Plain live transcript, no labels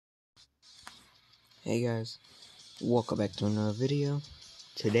Hey guys, welcome back to another video.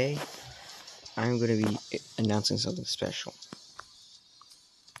 Today, I'm going to be announcing something special.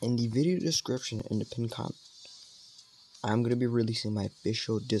 In the video description in the pinned comment, I'm going to be releasing my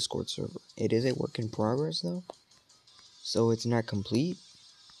official Discord server. It is a work in progress though, so it's not complete.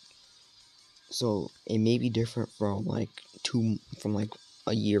 So it may be different from like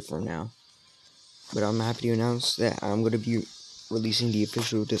a year from now. But I'm happy to announce that I'm going to be releasing the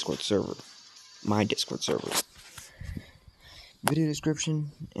official Discord server, my Discord server. Video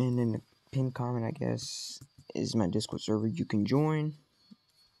description and in the pinned comment, I guess, is my Discord server. You can join.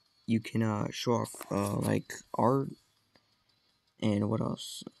 You can show off like art and what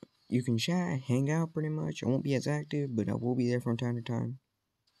else. You can chat, hang out pretty much. I won't be as active, but I will be there from time to time.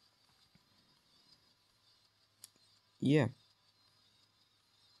 Yeah,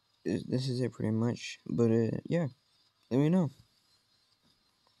 this is it pretty much. But yeah, let me know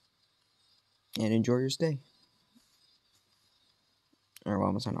and enjoy your stay. Alright, well,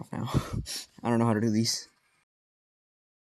 I'm gonna sign off now. I don't know how to do these.